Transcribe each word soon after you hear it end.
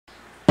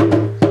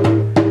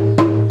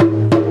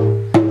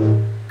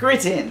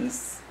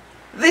Greetings.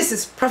 This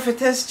is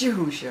Prophetess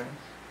Jehujah.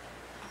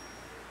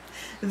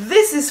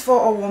 This is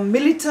for our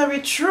military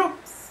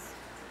troops.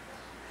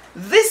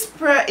 This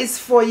prayer is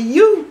for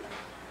you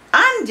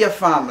and your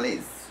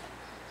families.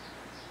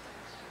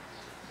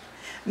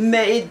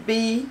 May it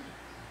be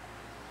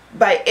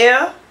by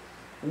air,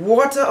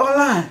 water or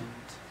land.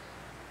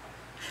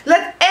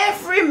 Let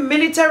every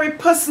military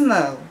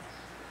personnel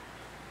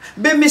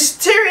be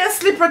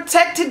mysteriously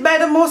protected by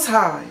the Most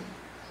High.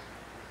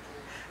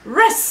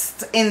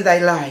 Rest in thy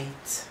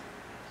light.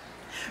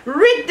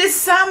 Read this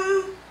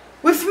psalm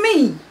with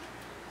me,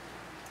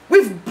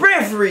 with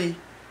bravery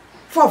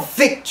for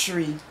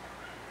victory.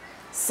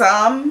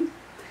 Psalm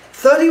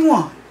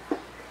 31.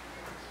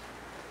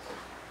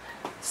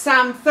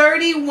 Psalm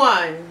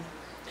 31,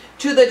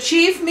 to the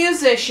chief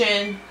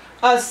musician,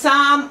 a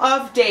psalm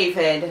of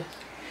David.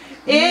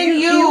 In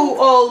you,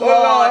 O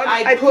Lord,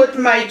 I put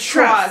my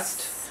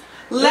trust.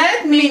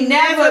 Let me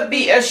never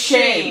be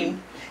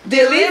ashamed.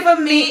 Deliver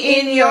me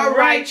in your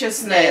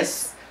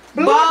righteousness.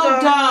 Bow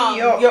down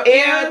your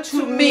ear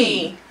to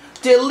me.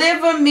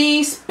 Deliver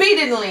me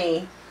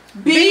speedily.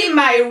 Be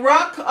my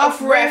rock of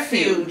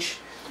refuge,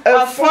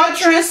 a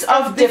fortress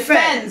of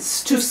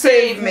defense to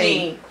save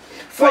me.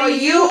 For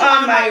you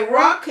are my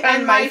rock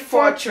and my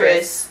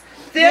fortress.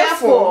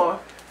 Therefore,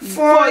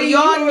 for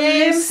your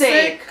name's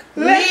sake,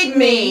 lead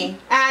me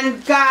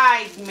and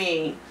guide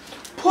me.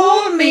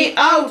 Pull me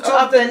out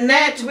of the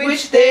net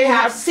which they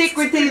have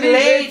secretly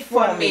laid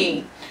for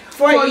me.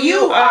 For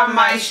you are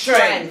my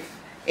strength.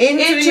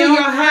 Into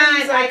your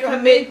hands I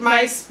commit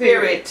my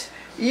spirit.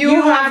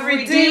 You have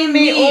redeemed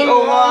me, O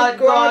Lord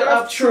God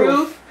of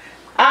truth.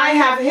 I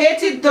have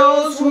hated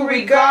those who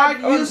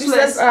regard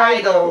useless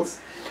idols,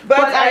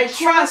 but I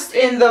trust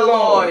in the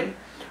Lord.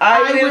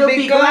 I will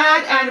be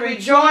glad and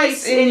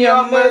rejoice in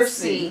your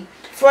mercy,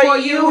 for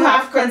you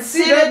have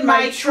considered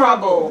my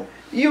trouble.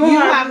 You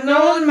have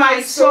known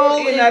my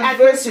soul in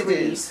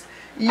adversities,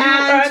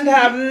 and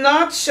have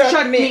not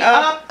shut me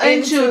up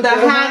into the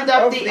hand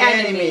of the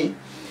enemy.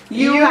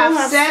 You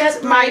have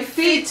set my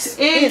feet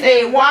in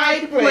a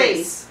wide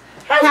place.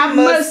 Have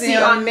mercy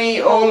on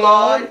me, O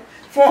Lord,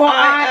 for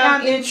I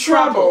am in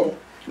trouble.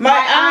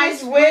 My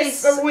eyes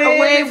waste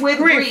away with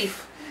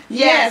grief.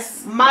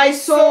 Yes, my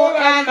soul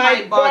and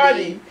my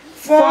body,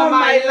 for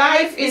my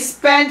life is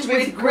spent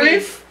with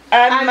grief,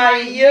 and my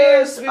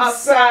years with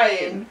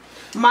sighing.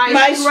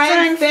 My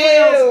strength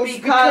fails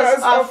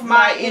because of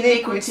my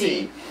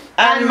iniquity,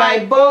 and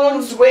my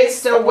bones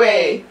waste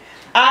away.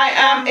 I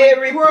am a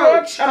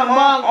reproach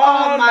among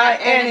all my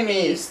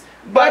enemies,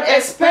 but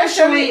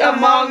especially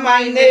among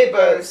my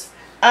neighbors,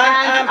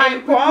 and am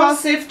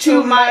repulsive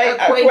to my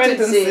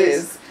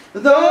acquaintances.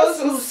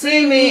 Those who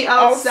see me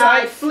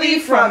outside flee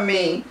from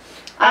me.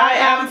 I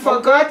am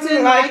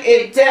forgotten like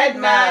a dead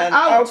man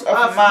out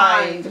of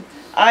mind.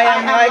 I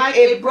am like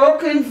a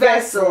broken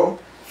vessel,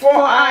 for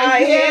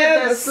I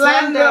hear the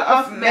slander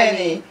of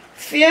many.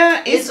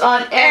 Fear is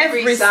on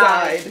every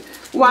side,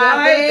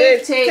 while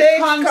they take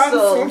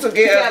counsel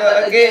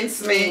together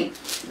against me.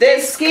 They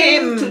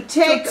scheme to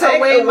take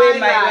away my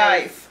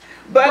life.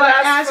 But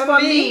as for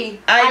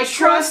me, I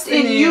trust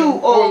in you,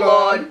 O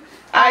Lord.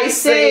 I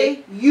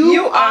say,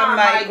 you are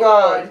my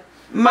God.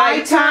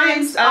 My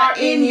times are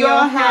in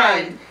your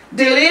hand.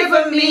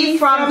 Deliver me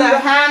from the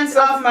hands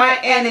of my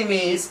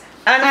enemies,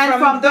 and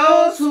from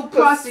those who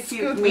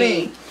persecute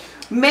me.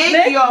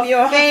 Make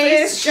your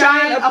face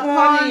shine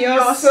upon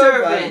your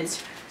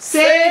servant.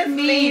 Save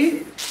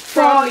me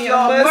for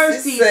your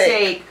mercy's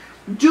sake.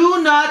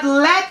 Do not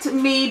let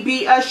me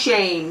be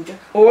ashamed,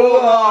 O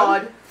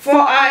Lord, for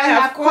I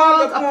have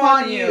called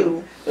upon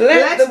you.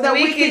 Let the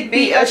wicked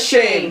be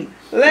ashamed.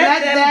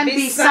 Let them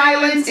be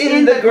silent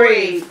in the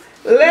grave.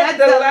 Let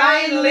the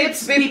lying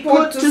lips be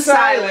put to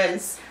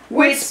silence,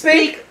 which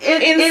speak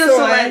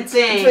insolent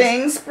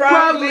things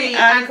proudly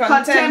and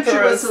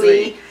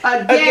contemptuously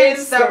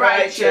against the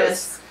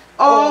righteous.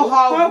 Oh,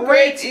 how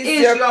great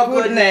is your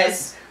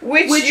goodness,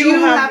 which you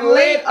have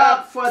laid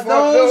up for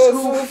those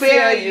who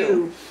fear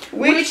you,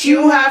 which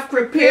you have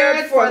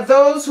prepared for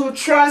those who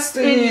trust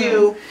in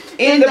you,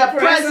 in the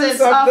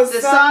presence of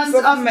the sons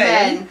of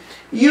men.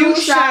 You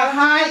shall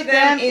hide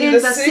them in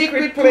the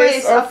secret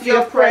place of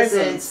your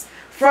presence.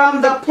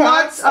 From the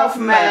plots of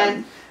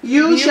man,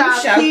 you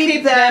shall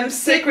keep them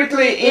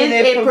secretly in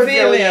a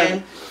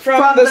pavilion.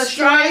 From the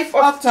strife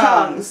of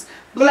tongues,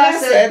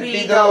 blessed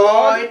be the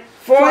Lord,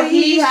 for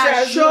he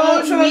has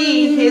shown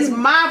me his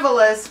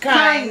marvelous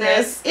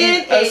kindness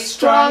in a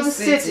strong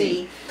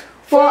city.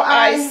 For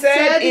I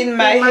said in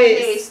my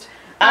haste,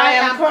 I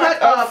am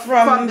cut off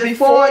from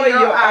before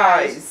your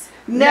eyes.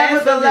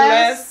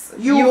 Nevertheless,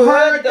 you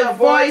heard the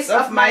voice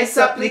of my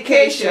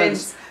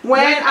supplications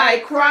when I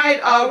cried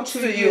out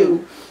to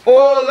you.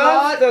 O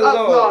Lord, the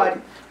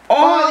Lord,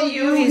 all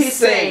you his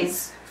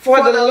saints,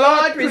 for the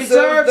Lord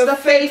preserves the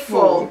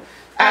faithful,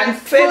 and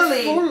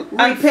fully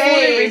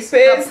repays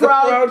the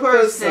proud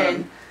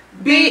person.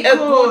 Be of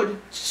good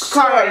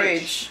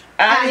courage,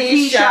 and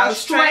he shall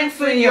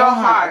strengthen your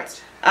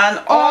heart.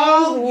 and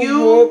all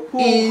you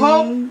who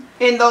hope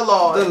in the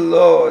Lord. The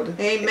Lord.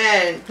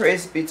 Amen.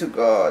 Praise be to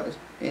God.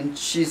 In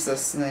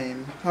Jesus'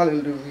 name.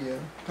 Hallelujah.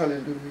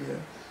 Hallelujah.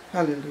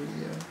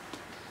 Hallelujah.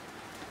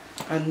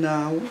 And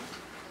now,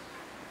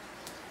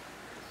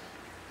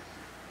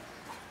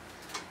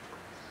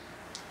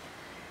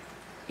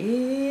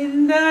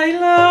 in thy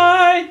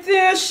light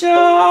there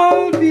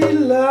shall be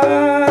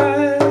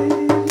light.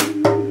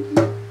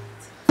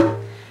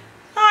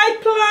 I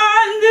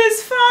plant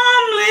this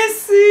family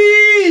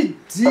seed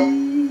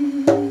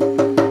deep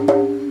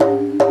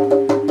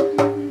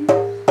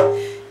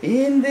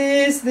in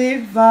this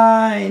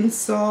divine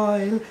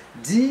soil,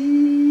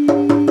 deep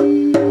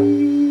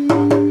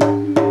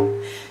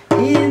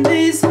in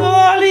this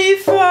holy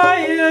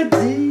fire,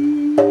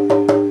 deep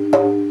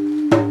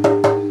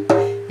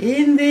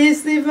in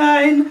this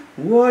divine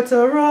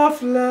water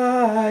of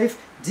life,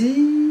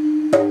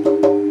 deep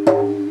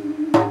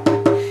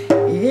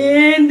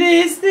in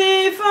this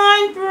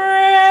divine breath,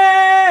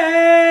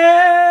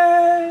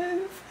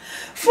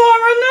 for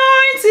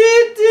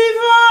anointed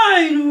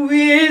divine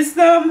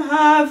wisdom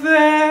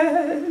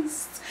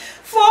harvest,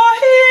 for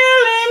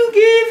healing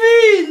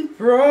giving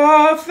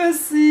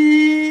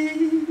prophecy,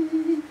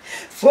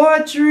 for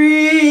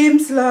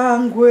dreams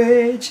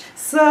language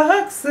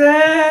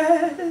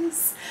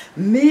success,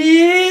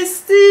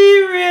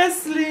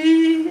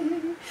 mysteriously,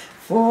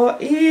 for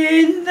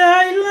in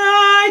thy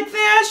light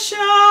there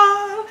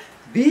shall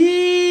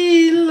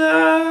be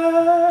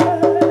light.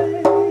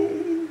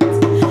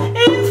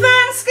 In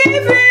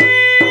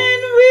thanksgiving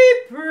we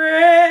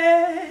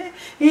pray,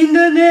 in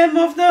the name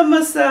of the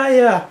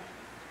Messiah,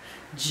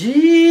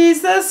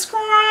 Jesus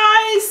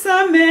Christ,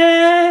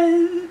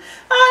 amen.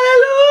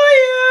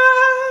 Hallelujah,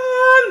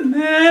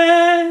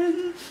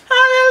 amen.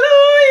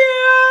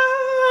 Hallelujah,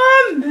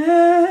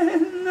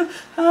 amen.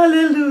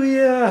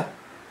 Hallelujah.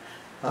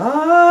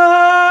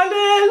 Hallelujah.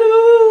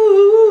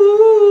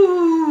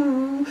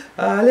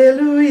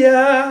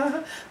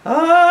 Hallelujah.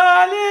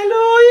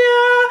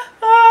 Hallelujah.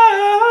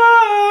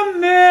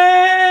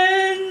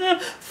 Amen.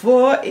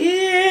 For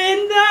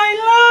in the